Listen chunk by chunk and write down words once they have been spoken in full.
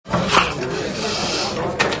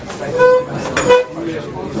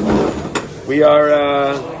We are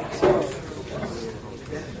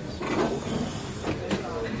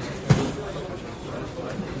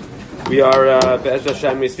Be'ez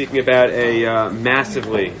Hashem, we're speaking about a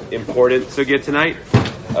massively important sugya tonight,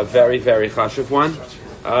 a very, very chashuv one. It's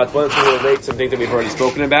one that's going to relate something that we've already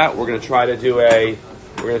spoken about. We're going to try to do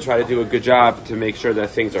a good job to make sure that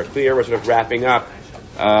things are clear. We're sort of wrapping up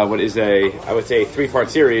what is I would say, a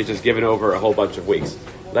 3-part series, just given over a whole bunch of weeks.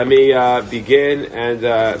 Let me begin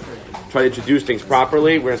and try to introduce things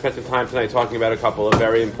properly. We're going to spend some time tonight talking about a couple of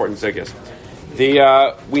very important sugyas.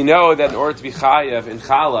 We know that in order to be chayav in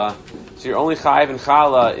challah, so you're only chayav in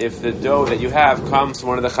challah if the dough that you have comes from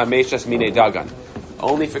one of the chameshas minei dagan.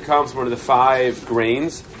 Only if it comes from one of the 5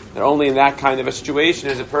 grains, and only in that kind of a situation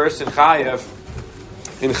is a person chayav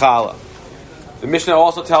in challah. The Mishnah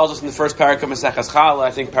also tells us in the first parak of Maseches Challah,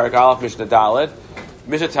 I think parak Aleph Mishnah Daled,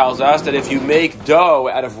 Mishnah tells us that if you make dough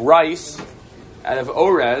out of rice, out of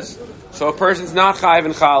orez, so a person's not chayav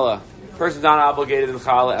in challah. A person's not obligated in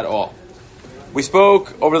challah at all. We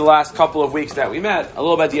spoke over the last couple of weeks that we met a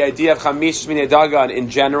little about the idea of chamish minei dagan in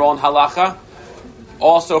general in halacha.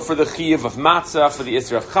 Also for the chiyuv of matzah, for the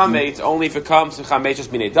isra of chametz, only if it comes from chameshas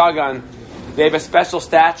minei dagan. They have a special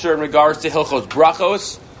stature in regards to hilchos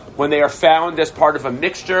brachos. When they are found as part of a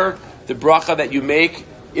mixture, the bracha that you make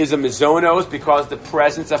is a mizonos because the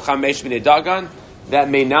presence of chamesh minei dagan. That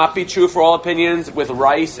may not be true for all opinions with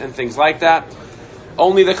rice and things like that.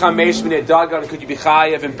 Only the chamesh minei dagan could you be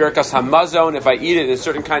chayav in birkas hamazon. If I eat it in a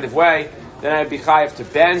certain kind of way, then I'd be chayav to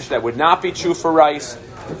bench. That would not be true for rice.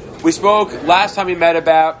 We spoke last time we met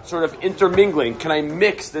about sort of intermingling. Can I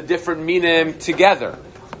mix the different minim together?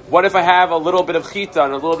 What if I have a little bit of chita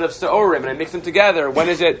and a little bit of seorim and I mix them together? When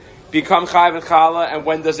does it become chayav and challah and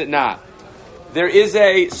when does it not? There is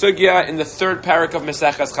a sugya in the 3rd parak of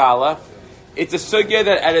Maseches Challah. It's a sugya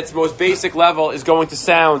that at its most basic level is going to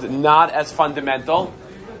sound not as fundamental.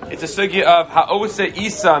 It's a sugya of ha'ose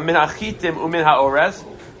isa min hachitim umin ha'orez.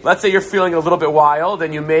 Let's say you're feeling a little bit wild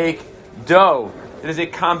and you make dough. It is a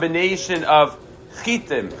combination of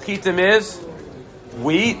chitim. Chitim is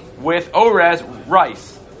wheat with orez,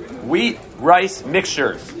 rice. Wheat, rice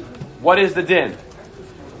mixtures. What is the din?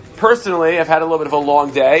 Personally, I've had a little bit of a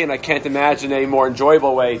long day, and I can't imagine a more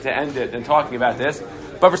enjoyable way to end it than talking about this.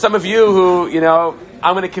 But for some of you who,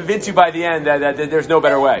 I'm going to convince you by the end that there's no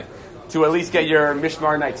better way to at least get your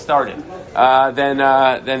Mishmar night started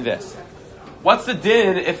than this. What's the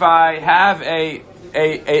din if I have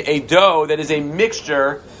a dough that is a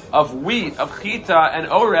mixture of wheat, of chita, and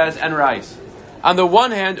orez, and rice? On the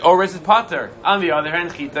one hand, orez is pater. On the other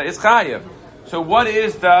hand, chita is chayiv. So what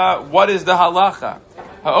is the halacha?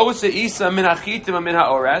 Ha'ose isa min hachitim min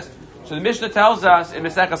ha'orez. So the Mishnah tells us in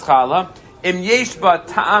Maseches Challah, im yesh ba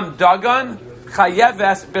ta'am dagan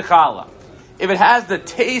chayeves b'challah. If it has the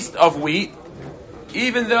taste of wheat,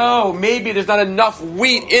 even though maybe there's not enough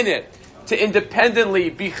wheat in it to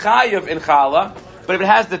independently be chayev in challah, but if it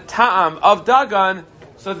has the ta'am of dagan,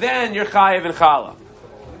 so then you're chayev in challah.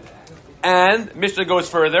 And Mishnah goes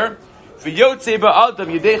further, v'yotze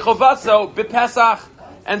ba'adam yidei chovaso b'pesach,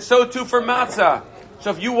 and so too for matzah. So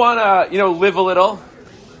if you want to, live a little,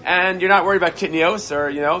 and you're not worried about kitnios or,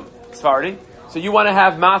 Sephardi, so you want to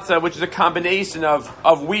have matzah, which is a combination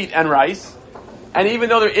of wheat and rice, and even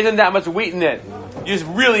though there isn't that much wheat in it, you just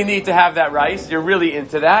really need to have that rice, you're really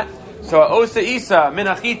into that. So, osa isa, min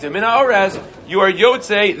hachitim, min ha'orez, you are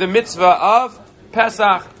yotze, the mitzvah of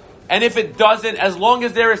Pesach, and if it doesn't, as long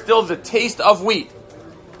as there is still the taste of wheat,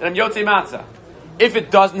 then I'm yotze matzah. If it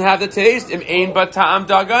doesn't have the taste, im ein ba ta'am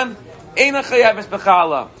dagan, ein chayaves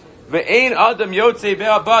b'challah, ve'ein adam yotze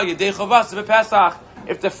be'aba yedei chovas v'pesach.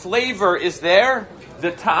 If the flavor is there, the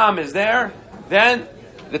ta'am is there, then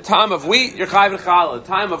the ta'am of wheat, you're chayav challah. The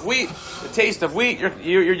ta'am of wheat, the taste of wheat, you're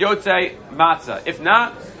yotze matzah. If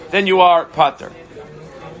not, then you are pater.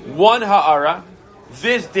 One ha'ara,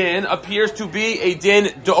 this din appears to be a din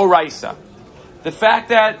d'oraisa. The fact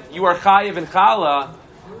that you are chayav in challah,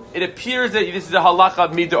 it appears that this is a halacha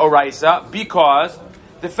mid'oraisa because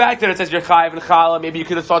the fact that it says you're chayav in challah, maybe you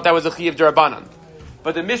could have thought that was a chiyav d'Rabbanan.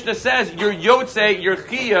 But the Mishnah says you're yotze, you're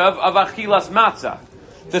chiyav of achilas matzah.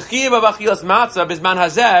 The chiyav of achilas matzah bisman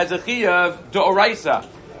hazeh is a chiyav d'oraisa.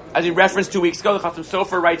 As we referenced 2 weeks ago, the Chassam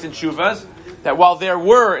Sofer writes in Shuvas that while there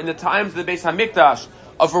were in the times of the Beis Hamikdash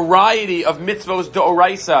a variety of mitzvos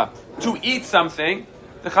d'oraisa to eat something,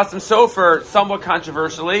 the Chassam Sofer somewhat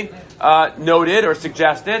controversially noted or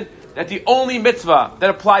suggested that the only mitzvah that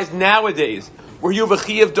applies nowadays where you have a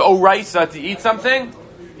chiyav d'oraisa to eat something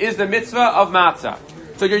is the mitzvah of matzah.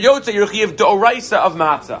 So your yotze, your chiyav d'oraisa of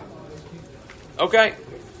matzah. Okay?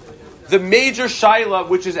 The major shaila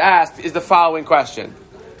which is asked is the following question.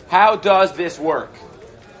 How does this work?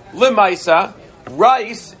 Lemaisa,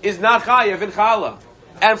 rice is not chayav in challah.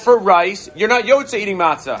 And for rice, you're not yotze eating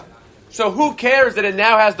matzah. So who cares that it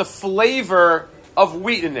now has the flavor of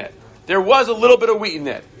wheat in it? There was a little bit of wheat in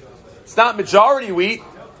it. It's not majority wheat.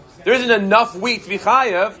 There isn't enough wheat to be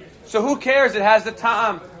chayav. So who cares it has the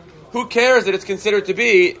ta'am? Who cares that it's considered to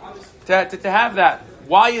be, to have that?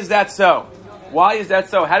 Why is that so? Why is that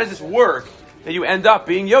so? How does this work that you end up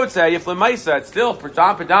being yotze if lemaisa? It's still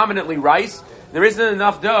predominantly rice. There isn't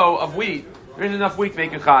enough dough of wheat. There isn't enough wheat to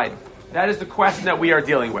make a chayav. That is the question that we are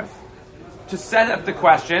dealing with. To set up the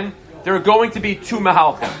question, there are going to be two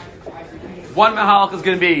mahalchim. One mahalch is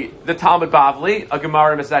going to be the Talmud Bavli, a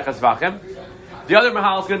Gemara Maseches Zvachim. The other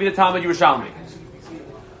mahalch is going to be the Talmud Yerushalmi.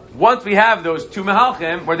 Once we have those two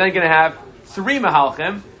mahalchim, we're then going to have three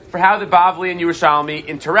mahalchim for how the Bavli and Yerushalmi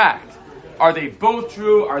interact. Are they both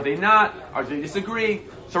true? Are they not? Are they disagree?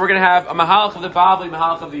 So we're going to have a mahalch of the Bavli,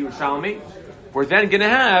 mahalch of the Yerushalmi. We're then going to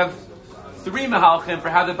have three mahalchim for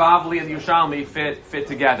how the Bavli and the Yerushalmi fit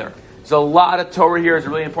together. There's a lot of Torah here. It's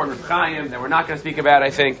really important for Chaim that we're not going to speak about, I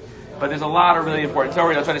think. But there's a lot of really important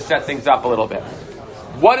Torah. I'll try to set things up a little bit.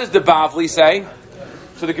 What does the Bavli say?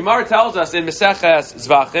 So the Gemara tells us in Maseches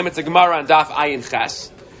Zvachim, it's a Gemara on Daf Ayin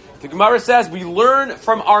Ches. The Gemara says we learn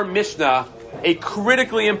from our Mishnah a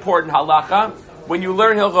critically important halacha when you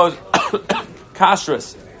learn Hilchos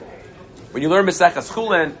Kashrus, when you learn Maseches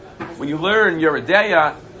Chulin, when you learn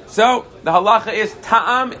Yeredeya. So the halacha is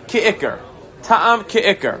ta'am ka'ikar. Ta'am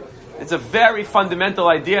ka'ikar. It's a very fundamental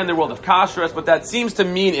idea in the world of kashrus. What that seems to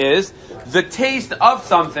mean is the taste of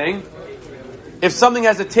something. If something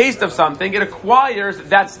has a taste of something, it acquires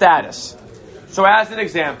that status. So as an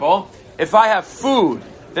example, if I have food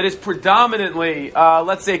that is predominantly,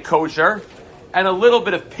 let's say kosher, and a little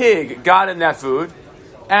bit of pig got in that food,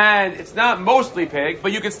 and it's not mostly pig,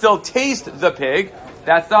 but you can still taste the pig,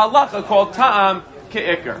 that's the halacha called ta'am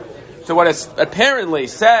ka'ikar. So what it apparently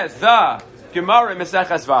says the Gemara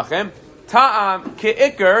Maseches Zvachim, ta'am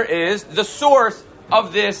ka'ikar is the source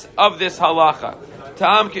of this halacha.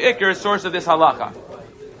 Ta'am ka'ikar is source of this halacha.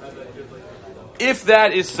 If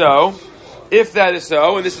that is so,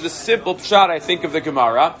 and this is a simple pshat, I think, of the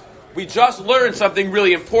Gemara, we just learned something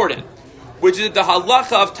really important, which is that the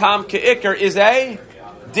halacha of ta'am ka'ikar is a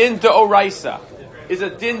din de'oraisa. Is a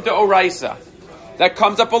din de'oraisa. That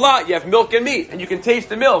comes up a lot. You have milk and meat, and you can taste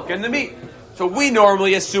the milk and the meat. So we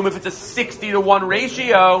normally assume if it's a 60-to-1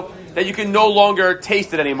 ratio, that you can no longer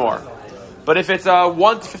taste it anymore. But if it's a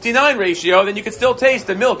 1 to 59 ratio, then you can still taste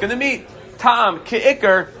the milk and the meat. Ta'am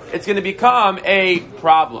ka'ikar, it's going to become a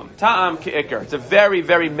problem. Ta'am ka'ikar. It's a very,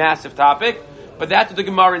 very massive topic, but that's what the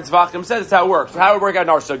Gemara in Zvachim says. It's how it works. So how it works out in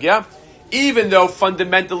our sugya, even though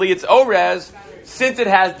fundamentally it's orez, since it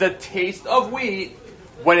has the taste of wheat,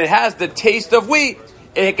 when it has the taste of wheat,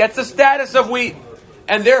 it gets the status of wheat.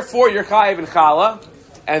 And therefore you're chayiv in challah,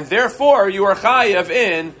 and therefore you are chayiv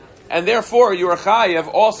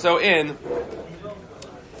also in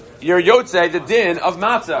your yotze, the din of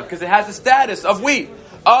matzah, because it has the status of wheat.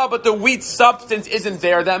 But the wheat substance isn't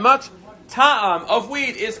there that much. Ta'am of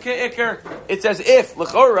wheat is ka'ikar. It's as if,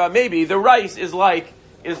 l'chora, maybe the rice is like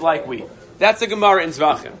wheat. That's the Gemara in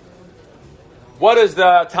Zvachim. What does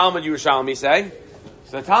the Talmud Yerushalmi say?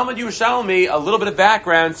 So the Talmud Yerushalmi, a little bit of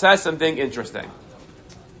background, says something interesting.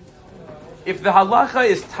 If the halacha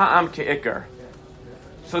is ta'am ka'ikar,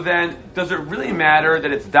 so then does it really matter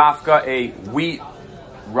that it's dafka a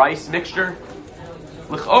wheat-rice mixture?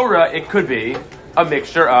 L'chora, it could be a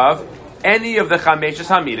mixture of any of the chameshes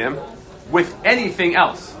haminim with anything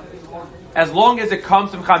else. As long as it comes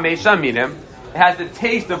from chameshes haminim, it has the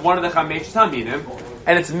taste of one of the chameshes haminim,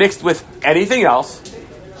 and it's mixed with anything else,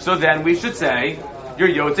 so then we should say, you're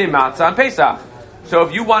yotzei matzah on Pesach. So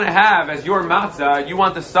if you want to have as your matzah, you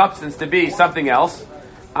want the substance to be something else.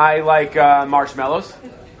 I like marshmallows,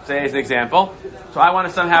 say as an example. So I want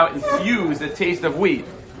to somehow infuse the taste of wheat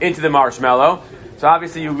into the marshmallow. So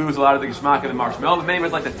obviously you lose a lot of the geschmack of the marshmallow, but many of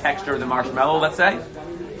us like the texture of the marshmallow, let's say.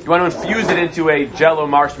 You want to infuse it into a Jell-O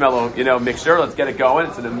marshmallow, mixture. Let's get it going.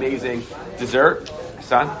 It's an amazing dessert.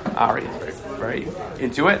 Son, Ari is very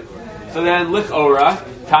into it. So then,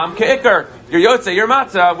 lichora, tam ka'ikar. Your yotze, your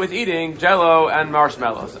matzah, with eating Jell-O and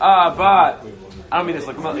marshmallows. But I don't mean this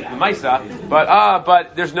like Maisa,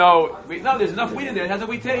 but there's there's enough wheat in there. It has a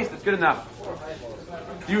wheat taste. It's good enough.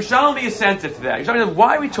 The Yerushalmi is sensitive to that. Yerushalmi says,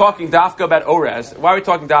 why are we talking dafka about orez? Why are we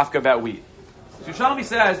talking dafka about wheat? So Yerushalmi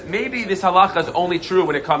says, maybe this halacha is only true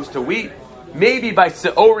when it comes to wheat, maybe by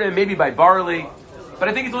seorim, maybe by barley, but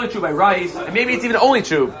I think it's only true by rice, and maybe it's even only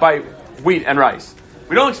true by wheat and rice.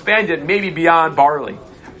 We don't expand it maybe beyond barley.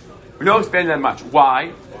 We don't expand that much.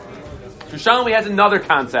 Why? Yerushalmi has another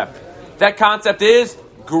concept. That concept is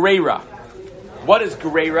gרירה. What is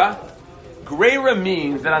gרירה? Gרירה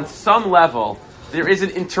means that on some level there is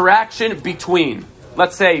an interaction between,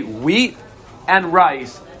 let's say, wheat and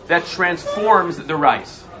rice that transforms the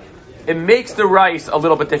rice. It makes the rice a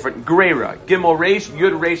little bit different. Gרירה. Gimel Reish,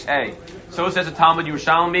 Yud Reish A. So says the Talmud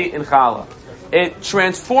Yerushalmi in Challah. It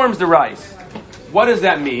transforms the rice. What does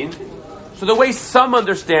that mean? So the way some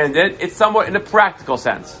understand it, it's somewhat in a practical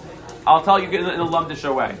sense. I'll tell you in a lumdish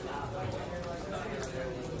way.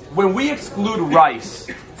 When we exclude rice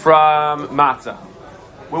from matzah,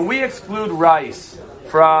 when we exclude rice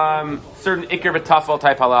from certain ikr v'tafel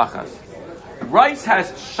type halachas, rice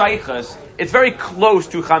has shaychus. It's very close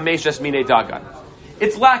to chameshes minei dagan.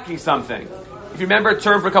 It's lacking something. If you remember a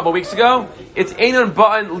term from a couple of weeks ago, it's einon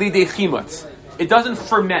ba'an lidei chimutz. It doesn't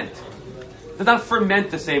ferment. It does not ferment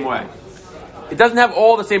the same way. It doesn't have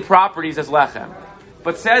all the same properties as lechem.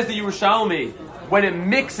 But says the Yerushalmi, when it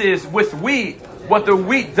mixes with wheat, what the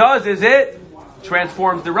wheat does is it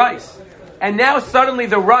transforms the rice. And now suddenly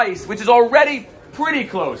the rice, which is already pretty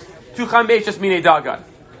close to chameshes minei dagan,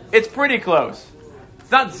 it's pretty close. It's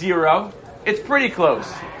not zero. It's pretty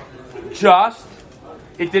close. Just,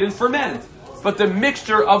 it didn't ferment. But the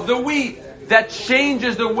mixture of the wheat, that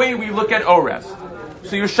changes the way we look at Orez.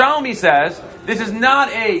 So Yerushalmi says, this is not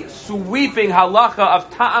a sweeping halacha of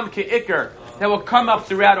ta'am ka'ikar that will come up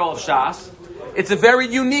throughout all of Shas. It's a very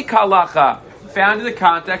unique halacha found in the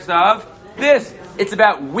context of this. It's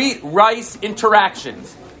about wheat-rice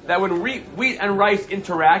interactions. That when wheat and rice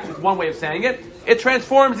interact, is one way of saying it, it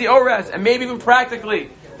transforms the Orez, and maybe even practically,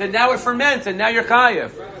 that now it ferments, and now you're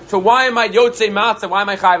chayiv. So why am I yotzei matzah? Why am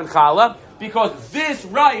I chayiv in challah? Because this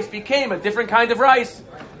rice became a different kind of rice.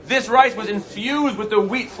 This rice was infused with the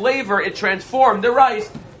wheat flavor. It transformed the rice,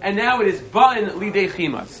 and now it is ba'in lidei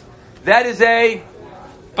chimas. That is a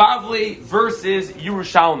Bavli versus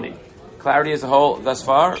Yerushalmi. Clarity as a whole thus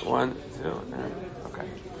far. 1, 2, okay.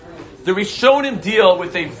 The Rishonim deal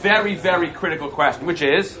with a very, very critical question, which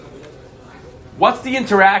is, what's the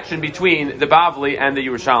interaction between the Bavli and the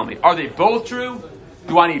Yerushalmi? Are they both true?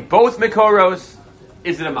 Do I need both Mikoros?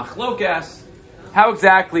 Is it a machlokas? How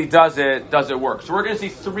exactly does it work? So we're going to see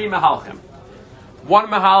 3 mahalchim. One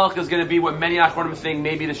mahalach is going to be what many achronim think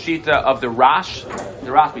maybe the shita of the Rash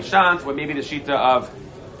Bishant, what maybe the shita of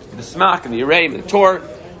the Smak and the Yereim and the Torah.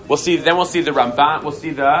 We'll see the Ramban. We'll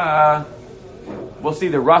see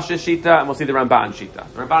the Rosh shita and we'll see the Ramban shita.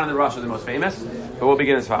 The Ramban and the Rosh are the most famous, but we'll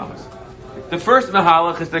begin as follows. The first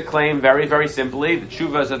mahalach is to claim very, very simply the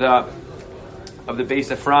tshuvas of the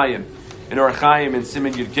Beis Ephraim in Orach Chaim and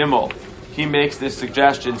Siman Yud Gimel. He makes this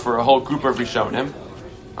suggestion for a whole group of Rishonim.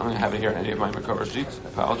 I'm going to have it here in any of my Makor sheets. I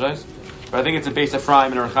apologize. But I think it's a Beis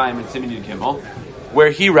Ephraim and Orach Chaim and Siman Yud Gimel, where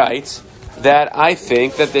he writes that I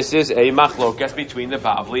think that this is a machlokas between the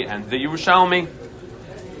Bavli and the Yerushalmi.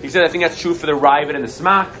 He said I think that's true for the Ravid and the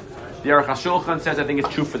Smak. The Aruch HaShulchan says I think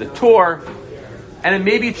it's true for the Torah. And it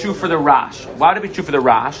may be true for the Rash. Why would it be true for the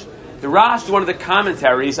Rash? The Rash is one of the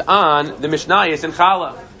commentaries on the Mishnayos in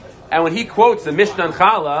Challah. And when he quotes the Mishnah in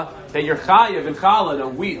Challah, that you're chayiv in Challah, the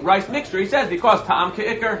wheat-rice mixture, he says, because ta'am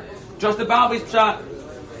ka'ikar, just the Bavli's pshat.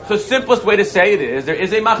 So the simplest way to say it is, there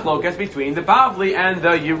is a machlokas between the Bavli and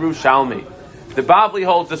the Yerushalmi. The Bavli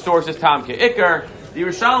holds the source is ta'am ka'ikar, the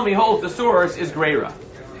Yerushalmi holds the source is gרירה.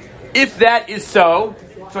 If that is so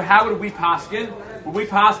how would we paskin? Would we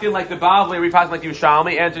paskin like the Bavli, or would we paskin like the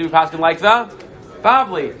Yerushalmi, and do we paskin like the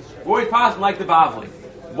Bavli? Would we paskin like the Bavli?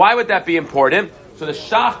 Why would that be important? So the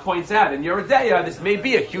Shach points out in Yerodeya, this may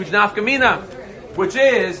be a huge nafkamina, which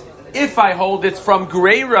is, if I hold it's from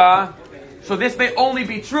gרירה, so this may only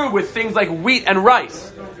be true with things like wheat and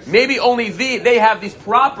rice. Maybe only they have these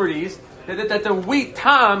properties that the wheat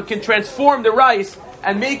tam can transform the rice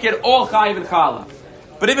and make it all chayiv and challah.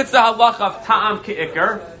 But if it's the halacha of ta'am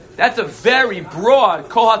ka'ikar, that's a very broad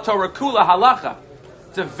kol haTorah kula halacha.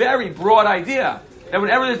 It's a very broad idea that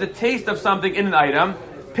whenever there's a taste of something in an item,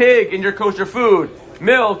 pig in your kosher food,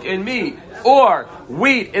 milk in meat, or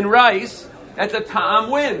wheat in rice, that the ta'am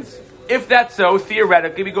wins. If that's so,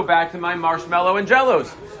 theoretically, we go back to my marshmallow and jellos.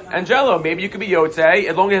 And jello, maybe you could be yotzei,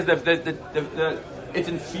 as long as it's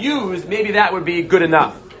infused, maybe that would be good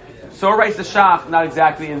enough. So writes the Shach, not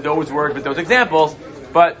exactly in those words, but those examples,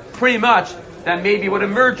 but pretty much that may be what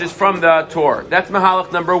emerges from the Torah. That's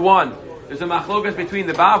mahalach number 1. There's a machlokas between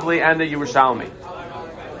the Bavli and the Yerushalmi.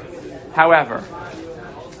 However,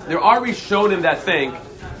 there are Rishonim that think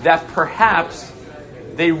that perhaps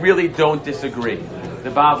they really don't disagree, the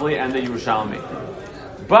Bavli and the Yerushalmi.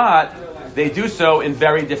 But they do so in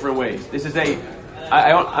very different ways. This is I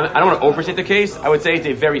don't want to overstate the case. I would say it's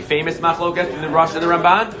a very famous machlokas between the Rosh and the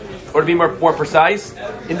Ramban. or to be more precise,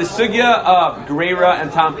 in the sugya of Gרירה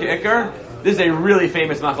and Tam Ka'ikar, this is a really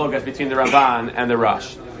famous machlokas between the Ramban and the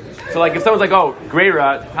Rosh. So like if someone's like, oh,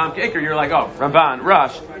 Gרירה, Tam Ka'ikar, you're like, oh, Ramban,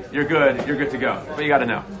 Rosh, you're good to go. But you got to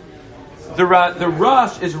know. The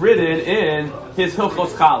Rosh is written in his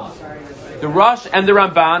Hilchos Chala. The Rosh and the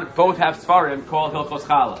Ramban both have Sfarim called Hilchos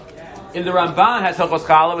Chala. In the Ramban has Hilchos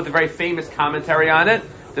Chala with a very famous commentary on it.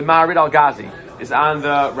 The Ma'arid al-Ghazi is on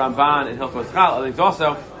the Ramban and Hilchos Chala, I think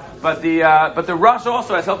also. But the Rosh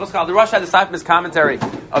also has Hilchos Chala. The Rosh has, aside from his commentary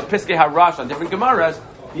of Piskei HaRosh on different Gemaras,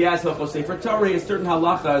 he has Hilchos Sefer Torah and certain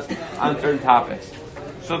halachas on certain topics.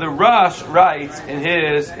 So the Rosh writes in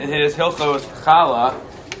his Hilchos Chala,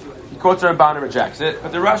 he quotes the Ramban and rejects it,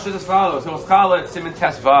 but the Rosh is as follows: Hilchos Chala, Siman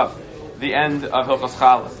Tes Vav, the end of Hilchos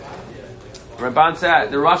Chala.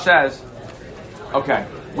 The Rosh says, okay,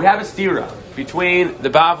 we have a stira between the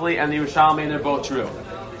Bavli and the Yerushalmi, and they're both true.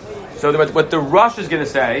 So what the Rosh is going to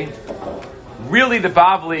say, really the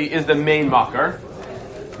Bavli is the main makar.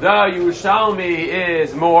 The Yerushalmi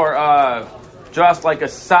is more just like a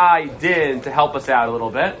side din to help us out a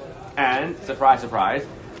little bit. And, surprise, surprise,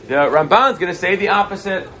 the Ramban is going to say the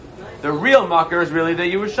opposite. The real makar is really the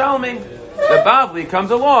Yerushalmi. The Bavli comes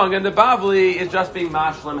along, and the Bavli is just being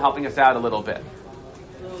mashlim, helping us out a little bit.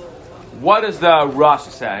 What does the Rosh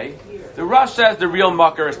say? The Rosh says the real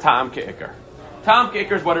makar is Tam Ka'ikar. Tam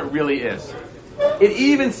Ka'ikar is what it really is. It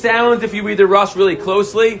even sounds, if you read the Rosh really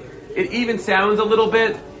closely, it even sounds a little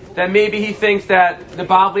bit that maybe he thinks that the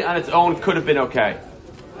Bavli on its own could have been okay.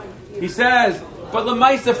 He says, but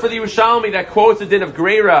Lamaisa for the Yerushalmi that quotes the din of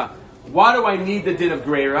Gרירה, why do I need the din of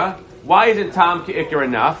Gרירה? Why isn't Tam Ka'ikar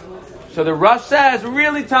enough? So the Rosh says,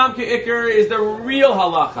 really Tam Ka'ikar is the real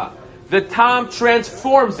halacha. The Tam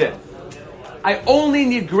transforms it. I only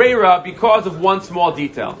need Gרירה because of one small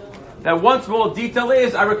detail. That one small detail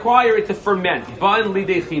is I require it to ferment. Ban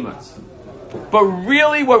lidei chimatz. But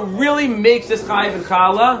really, what really makes this chayiv and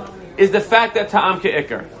chala is the fact that Tam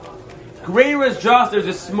Ka'ikar. Gרירה is just, there's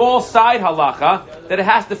a small side halacha that it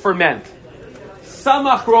has to ferment. Some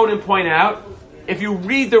achronim point out, if you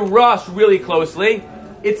read the Rosh really closely,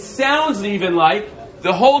 it sounds even like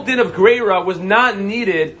the whole din of Gרירה was not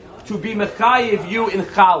needed to be mechayiv you in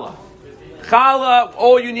chala. Chala,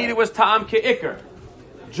 all you needed was Tam Ka'ikar.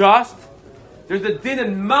 Just, there's a din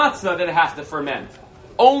in matzah that it has to ferment.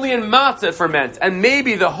 Only in matzah it ferments. And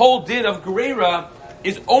maybe the whole din of Gרירה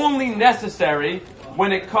is only necessary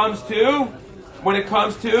when it comes to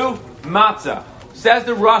matzah. Says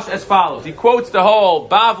the Rosh as follows. He quotes the whole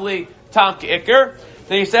Bavli Tam Ka'ikar.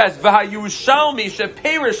 Then he says, V'hayushalmi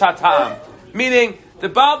sheperish hatam. Meaning, the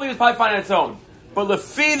Bavli was probably fine on its own. But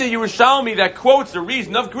Lefi, the Yerushalmi that quotes the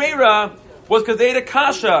reason of Gרירה was because they had a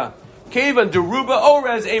kasha. Kevan deruba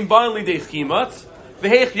orez ein ban lidei chimatz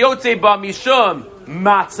v'heich yotze ba mishum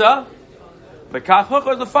matzah v'kach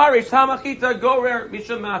hochos lefarish tamachita gorer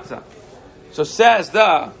mishum matzah. So says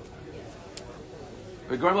the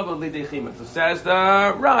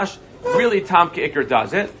Rosh, really Tam Ka'ikar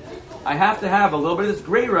does it. I have to have a little bit of this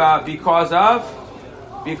Gרירה because of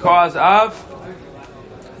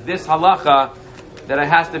this halacha that it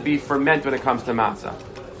has to be fermented when it comes to matzah.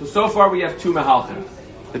 So far we have two mehalchim.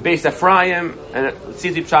 The Beis Ephraim and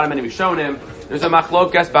Tzitzi Pshatim and Rishonim. There's a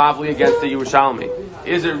machlokas Bavli against the Yerushalmi.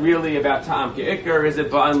 Is it really about Tam Ka'ikar? Is it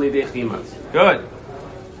Ba'an Lidei Chimatz? Good.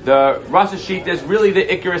 The Rosh Hashit is really the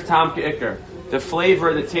Ikar is Tam Ka'ikar. The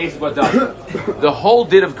flavor, the taste, what does it. The whole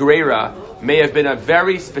din of Gרירה may have been a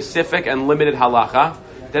very specific and limited halacha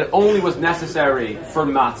that only was necessary for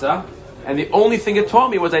matzah, and the only thing it taught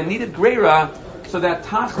me was I needed Gרירה so that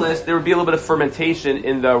tachlis, there would be a little bit of fermentation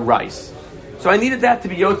in the rice. So I needed that to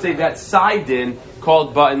be yotzei, that side din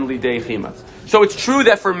called ba'in lidei chimatz. So it's true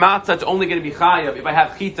that for matzah it's only going to be chayav if I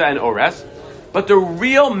have chita and ores, but the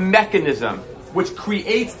real mechanism which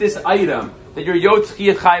creates this item that your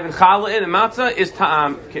yotzei chayav and chala in matzah is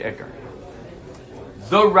ta'am Ka'ikar.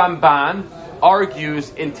 The Ramban argues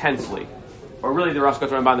intensely, or really the Rosh goes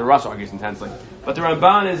to Ramban, the Rosh argues intensely, but the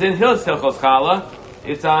Ramban is in Hilchos Chala.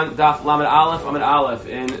 It's on Daf Lamed Aleph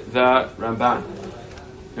in the Ramban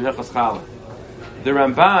in Hilchos Chala. The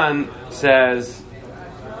Ramban says,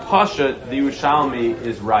 Pasha, the Yerushalmi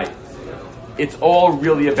is right. It's all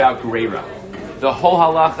really about Gרירה. The whole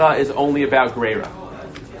halacha is only about Gרירה.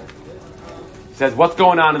 He says, what's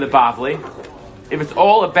going on in the Bavli? If it's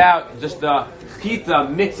all about just the chita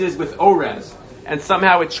mixes with orez, and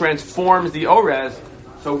somehow it transforms the orez,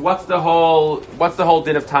 so what's the whole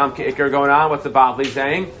din of Tam Ka'ikar going on? What's the Bavli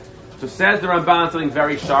saying? So says the Ramban something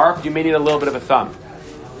very sharp. You may need a little bit of a thumb.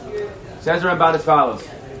 Says the Ramban as follows.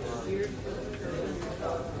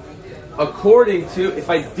 According to, if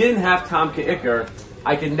I didn't have Tam Ka'ikar,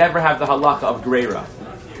 I can never have the halacha of Gרירה.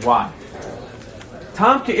 Why?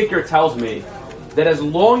 Tam Ka'ikar tells me that as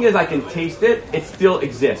long as I can taste it, it still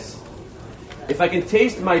exists. If I can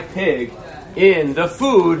taste my pig in the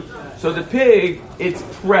food, so the pig, it's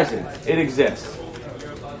present, it exists.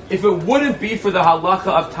 If it wouldn't be for the halacha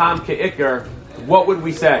of Tam Ka'ikar, what would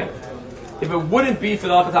we say? If it wouldn't be for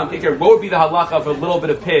the halacha of Tam Ka'ikar, what would be the halacha of a little bit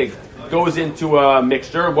of pig goes into a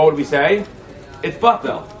mixture? What would we say? It's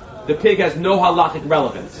batel. The pig has no halachic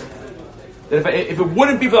relevance. That if it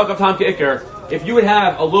wouldn't be for the halacha of Tam Ka'ikar, if you would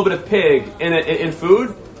have a little bit of pig in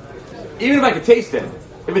food, even if I could taste it,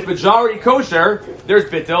 if it's majority kosher, there's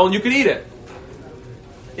bittul and you could eat it.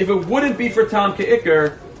 If it wouldn't be for Tam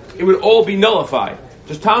Ka'ikar, it would all be nullified.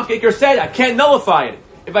 Just Tam Ka'ikar said, I can't nullify it.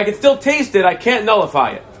 If I can still taste it, I can't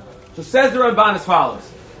nullify it. So says the Ramban as follows.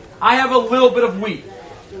 I have a little bit of wheat,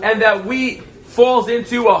 and that wheat falls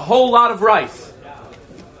into a whole lot of rice.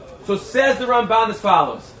 So says the Ramban as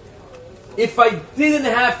follows. If I didn't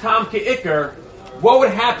have Tam Ka'ikar, what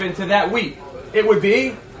would happen to that wheat? It would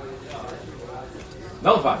be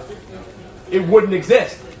nullified. It wouldn't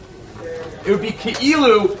exist. It would be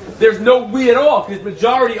Ki'ilu, there's no wheat at all, because it's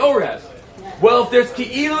majority Orez. Well, if there's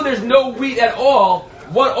Ki'ilu, there's no wheat at all,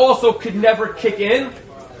 what also could never kick in?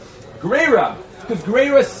 Gרירה. Because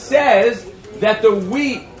Gרירה says that the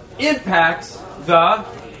wheat impacts the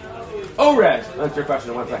Orez. Answer your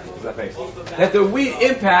question in 1 second. That face. That the wheat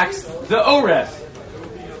impacts the Orez.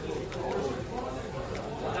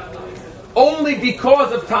 Only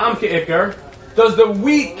because of Tam Ka'ikar does the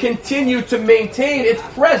wheat continue to maintain its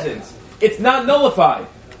presence. It's not nullified.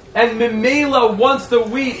 And Memela, once the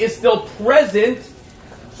wheat is still present,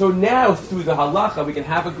 so now through the halacha we can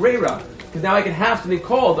have a Gרירה. Because now I can have something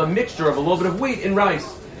called a mixture of a little bit of wheat in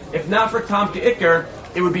rice. If not for Tam Ka'ikar,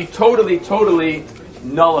 it would be totally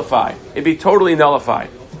nullified. It'd be totally nullified.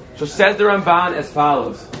 So says the Ramban as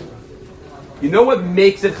follows. You know what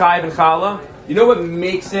makes it chayiv and challah? You know what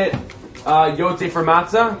makes it yotzei for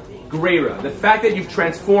matzah? Gרירה. The fact that you've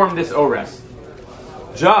transformed this ores.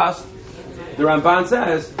 Just, the Ramban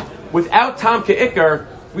says, without Tam Ka'ikar,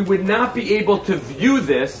 we would not be able to view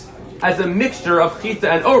this as a mixture of chita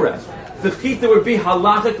and ores. The chita would be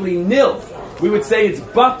halachically nil. We would say it's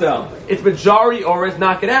batel. It's majority ores,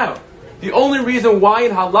 knock it out. The only reason why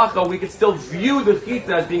in halacha we could still view the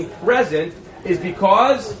chita as being present is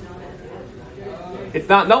because it's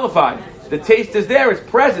not nullified. The taste is there, it's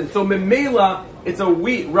present. So memela, it's a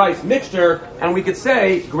wheat-rice mixture, and we could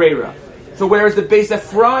say Gרירה. So whereas the Beis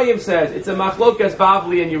Ephraim says it's a machlokas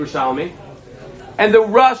Bavli and Yerushalmi, and the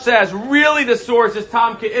Rush says really the source is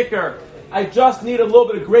Tam Ka'ikar, I just need a little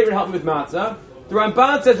bit of Gרירה to help me with matzah. The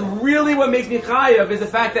Ramban says really what makes me chayav is the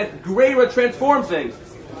fact that Gרירה transforms things.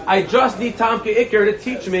 I just need Tam Ka'ikar to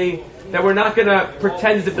teach me that we're not going to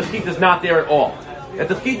pretend as if the chita is not there at all. That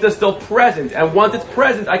the chita is still present, and once it's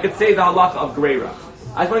present, I could say the halacha of Gרירה.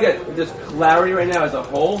 I just want to get just clarity right now as a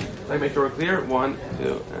whole. Let me make sure we're clear. 1,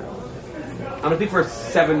 2, I'm going to think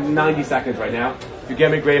for 90 seconds right now. If you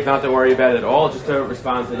get me, great. If not, don't worry about it at all. Just to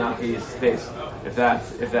respond to Naki's face, if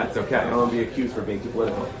that's okay. I don't want to be accused for being too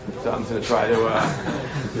political, so I'm just going to try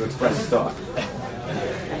to express his thought.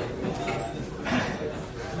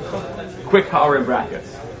 Quick ha'ara in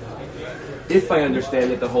brackets. If I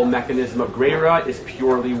understand that the whole mechanism of Gרירה is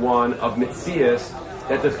purely one of mitzias,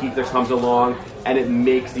 that the chita comes along and it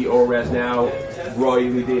makes the ores now roi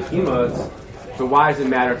lidei chimas. So why does it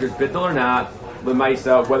matter if there's bittul or not?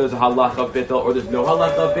 L'maisa, whether there's a halacha of bittul or there's no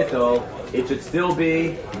halacha of bittul, it should still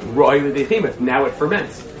be roi lidei chimas. Now it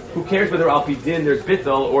ferments. Who cares whether al pi din there's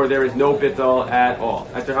bittul or there is no bittul at all?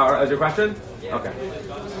 As your question? Okay.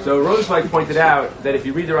 So Rosenzweig pointed out that if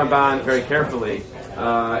you read the Ramban very carefully,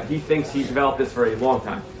 he thinks he developed this for a long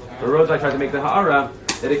time. But Rosenzweig tried to make the ha'ara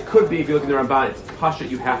that it could be, if you look in the Ramban, it's pashut,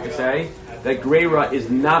 you have to say, that Gרירה is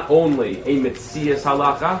not only a mitzias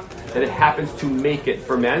halacha, that it happens to make it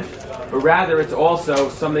ferment, but rather it's also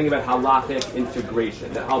something about halachic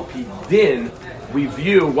integration. That al pi din, we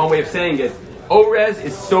view, one way of saying it, Orez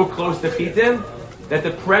is so close to chitim, that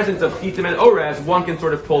the presence of chitim and Orez, one can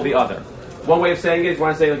sort of pull the other. One way of saying it, you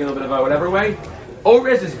want to say like in a little bit of a whatever way,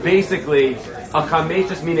 Orez is basically a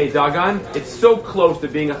chameshes minei dagan. It's so close to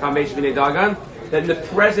being a chameshes minei dagan that in the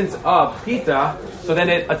presence of chita, so then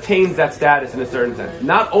it attains that status in a certain sense.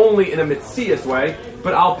 Not only in a mitzias way,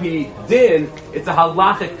 but al pi din, it's a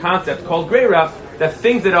halachic concept called Gרירה, that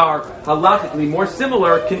things that are halachically more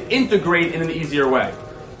similar can integrate in an easier way.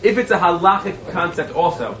 If it's a halachic concept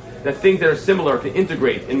also, that things that are similar can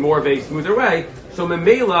integrate in more of a smoother way, so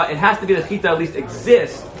memela, it has to be the chita at least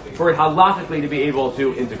exists for it halachically to be able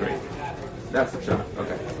to integrate. That's the shot.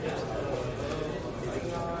 Okay.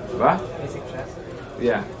 What?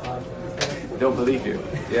 Yeah. Don't believe you.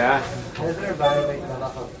 Yeah?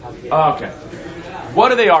 Oh, okay.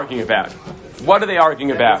 What are they arguing about? What are they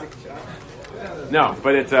arguing about? No,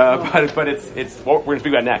 but it's what we're going to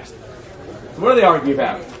speak about next. So what are they arguing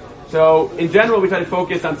about? So in general, we try to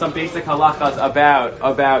focus on some basic halachas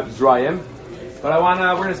about Zeraim, but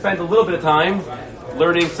we're going to spend a little bit of time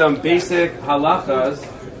learning some basic halachas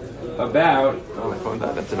about. Oh, my phone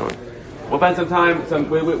died. That's annoying. We'll spend some time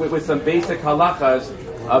with some basic halachas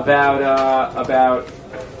about.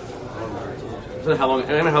 How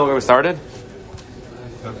long we started?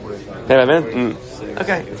 10 minutes?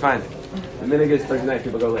 Okay, it's fine. The minute gets 39,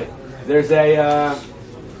 people go late. There's a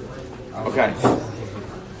okay.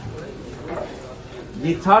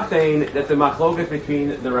 Yitachein that the machloket between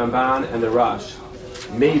the Ramban and the Rosh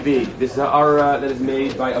may be. This is a ha'ara that is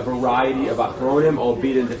made by a variety of achronim,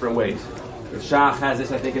 albeit in different ways. The Shach has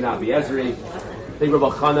this, I think, in Abi Ezri. I think Rabbi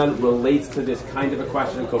Chanan relates to this kind of a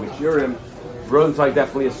question in Kovich Yurim. Rosenzweig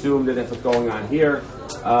definitely assumed that that's what's going on here.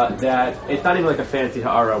 That it's not even like a fancy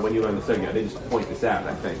ha'ara when you learn the sugya. They just point this out,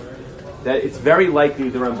 I think. That it's very likely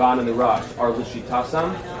the Ramban and the Rosh are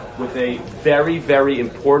l'shitasam with a very, very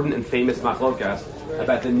important and famous machlokas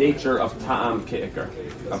about the nature of ta'am ka'ikar.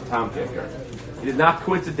 It is not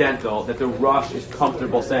coincidental that the Rosh is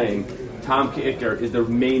comfortable saying ta'am ka'ikar is the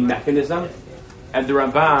main mechanism, and the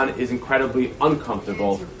Ramban is incredibly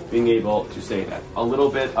uncomfortable being able to say that. A little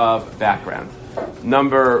bit of background.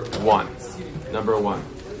 Number one.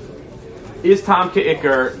 Is Tam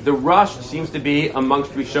Ka'ikar, the Rosh seems to be,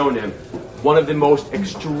 amongst Rishonim, one of the most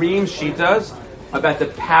extreme shitas about the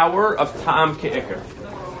power of Tam Ka'ikar.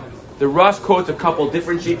 The Rosh quotes a couple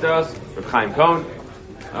different shitas, Reb Chaim Cohen,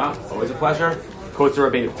 always a pleasure, quotes a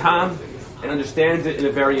Rabbeinu Tam, and understands it in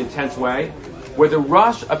a very intense way, where the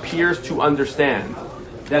Rosh appears to understand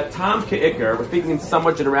that Tam Ka'ikar, we're speaking in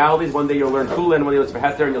somewhat generalities, one day you'll learn Kulin, one day you'll learn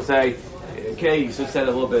Heter, and you'll say, okay, you just said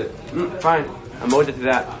a little bit, fine, I'm molded to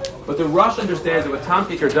that. But the Rosh understands that what Tam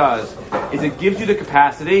Ka'ikar does is it gives you the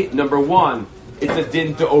capacity, number one, it's a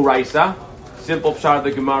din d'oraisa, simple pshat of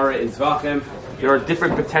the Gemara in Zvachim. There are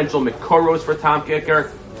different potential mikoros for Tam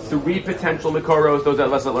Ka'ikar, 3 potential mikoros, those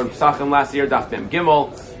of us that learned Psachim last year, Daf Mem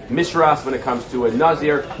Gimel, Mishras when it comes to a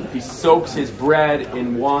Nazir, he soaks his bread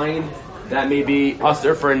in wine. That may be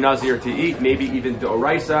usher for a Nazir to eat, maybe even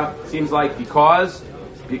d'oraisa. Seems like because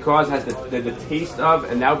has the taste of,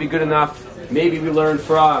 and that would be good enough. Maybe we learn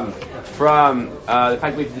from the fact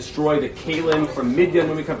that we have to destroy the kalim from Midian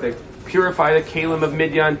when we come to purify the kalim of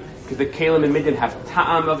Midian, because the kalim in Midian have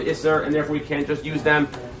ta'am of Isser, and therefore we can't just use them.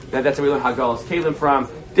 That's where we learn Hagalas kalim from.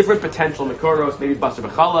 Different potential mikoros, maybe basar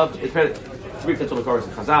b'chalav. 3 potential mikoros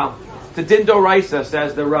in Chazal. To din d'oraisa,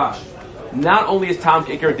 says the Rosh. Not only is Tam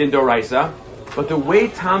Ka'ikar din d'oraisa, but the way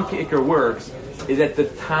Tam Ka'ikar works is that the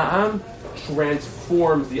ta'am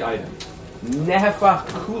transforms the item. Nehefach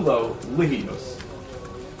kulo lihios.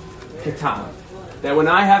 Ketam. That when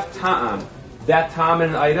I have ta'am, that ta'am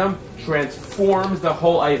in an item transforms the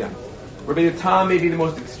whole item. Rabbeinu Tam may be the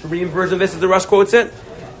most extreme version of this, as the Rosh quotes it.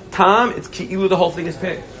 Tam, it's ki'ilu, the whole thing is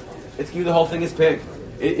pig.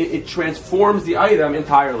 It transforms the item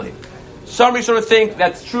entirely. Some Rishonim think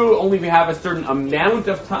that's true only if you have a certain amount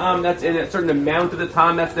of ta'am that's in it, a certain amount of the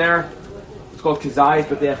ta'am that's there. It's called kizayis,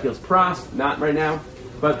 but they feels pras, not right now.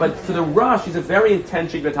 But for the Rosh, he's a very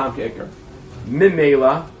intense sheet of Tam Ka'ikar.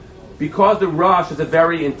 Mimela, because the Rosh has a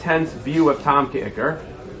very intense view of Tam Ka'ikar,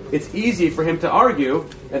 it's easy for him to argue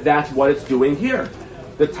that that's what it's doing here.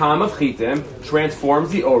 The Tam of Chitim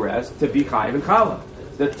transforms the Ores to be Chayiv and Chala.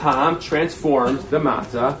 The Tam transforms the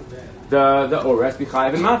Matzah, the Ores be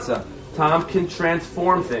Chayiv and Matzah. Tam can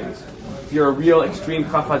transform things. If you're a real extreme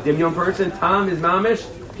Chafadimyon person, Tam is Mamish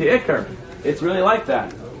Ka'ikar. It's really like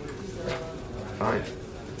that. Fine.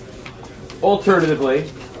 Alternatively,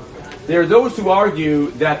 there are those who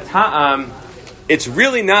argue that ta'am, it's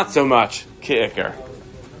really not so much ka'ikar.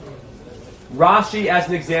 Rashi, as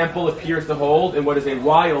an example, appears to hold in what is a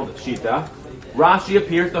wild shita. Rashi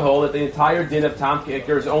appears to hold that the entire din of ta'am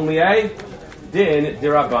ka'ikar is only a din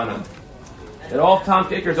d'Rabbanan. That all ta'am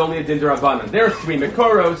ka'ikar is only a din d'Rabbanan. There are 3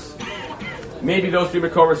 mikoros. Maybe those 3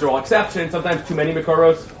 mikoros are all exceptions. Sometimes too many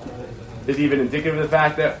mikoros is even indicative of the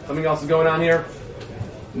fact that something else is going on here.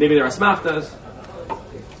 Maybe there are smachtas.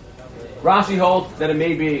 Rashi holds that it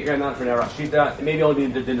may be, not for now, Rashida, it may be only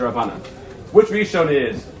the din d'Rabbanan. Which Rishon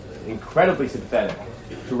is incredibly sympathetic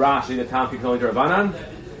to Rashi, the Tam Ka'ikar only d'Rabbanan?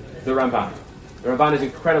 The Ramban. The Ramban is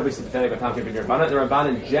incredibly sympathetic to Tam Ka'ikar d'Rabbanan. The Ramban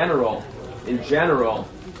in general,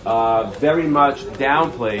 very much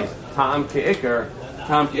downplays Tam Ka'ikar,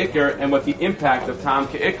 and what the impact of Tam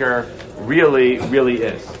Ka'ikar really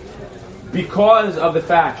is. Because of the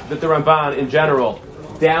fact that the Ramban in general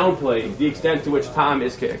downplay the extent to which tam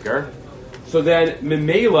is ka'ikar. So then,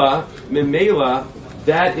 Mimela,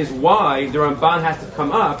 that is why the Ramban has to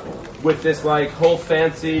come up with this like whole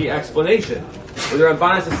fancy explanation. Where the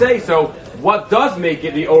Ramban has to say, so what does make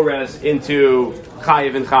it the Orez into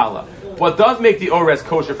Chayiv and Chala? What does make the Orez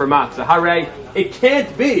kosher for matzah? Hare, it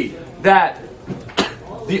can't be that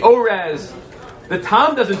the Orez, the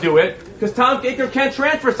Tam doesn't do it, because Tam Ka'ikar can't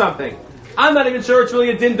transfer something. I'm not even sure it's really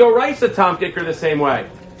a Din Doraisa Tam Ka'ikar the same way.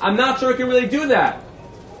 I'm not sure it can really do that.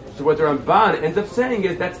 So what the Ramban ends up saying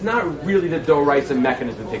is that's not really the Doraisa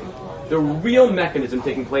mechanism taking. The real mechanism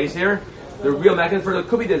taking place here, the real mechanism for it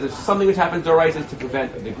could be there's something which happens Doraisa to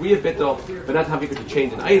prevent a degree of bittul, but not Tam Ka'ikar to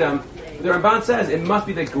change an item. But the Ramban says it must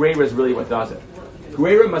be that Gרירה is really what does it.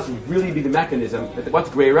 Gרירה must really be the mechanism. What's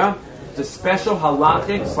Gרירה? It's a special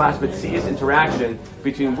halachic / metzius interaction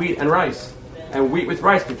between wheat and rice. And wheat with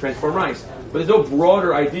rice can transform rice. But there's no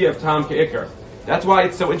broader idea of Tam Ka'ikar. That's why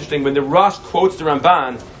it's so interesting. When the Rosh quotes the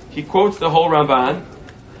Ramban, he quotes the whole Ramban,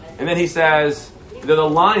 and then he says, the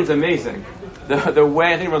line's amazing. The way,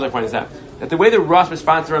 I think everyone's point is that the way the Rosh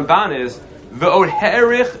responds to Ramban is, V'od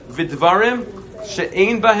herich v'dvarim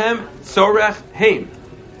she'ein bahem tzorech heim.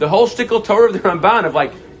 The whole shtickle Torah of the Ramban of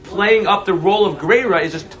like playing up the role of Gרירה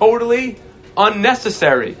is just totally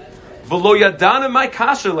unnecessary. V'lo yadana my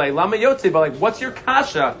kasha le lama yotze, but like, what's your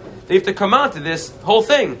kasha? They have to come on to this whole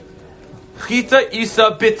thing. Chita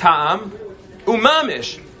isa bitam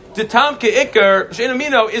umamish. The tam ke'ikar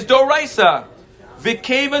she'enamino is doraisa.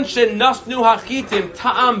 V'kevan she'nasnu hachitim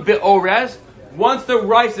ta'am be'orez. Once the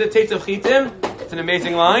rice is a taste of chitim, it's an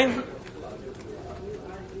amazing line.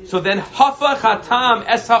 So then hafa chatam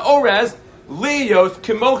es ha'orez liyos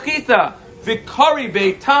kimochita v'kari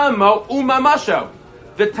be'tamo umamasho.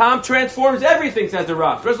 The tam transforms everything, says the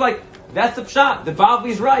Rosh. It's like, that's the pshat. The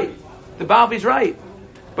Bavli's right. The Bavli's right.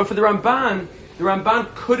 But for the Ramban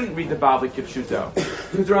couldn't read the Bavli kipshuto.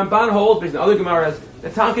 Because the Ramban holds, based on other Gemaras, the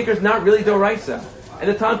Tam Ka'ikar is not really doraisa. And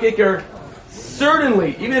the Tam Ka'ikar,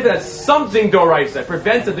 certainly, even if it has something doraisa,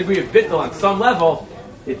 prevents a degree of bittul on some level,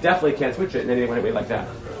 it definitely can't switch it in any way like that.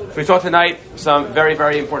 So we saw tonight some very,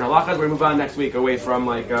 very important halachas. We're going to move on next week away from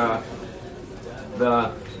like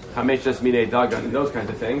the Hameshas Minei Dagan and those kinds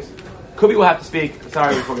of things. Could be we'll have to speak.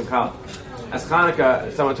 Sorry, we're talking Kal. As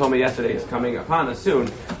Hanukkah, someone told me yesterday, is coming upon us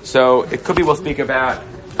soon. So it could be we'll speak about.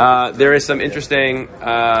 There is some interesting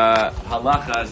halachas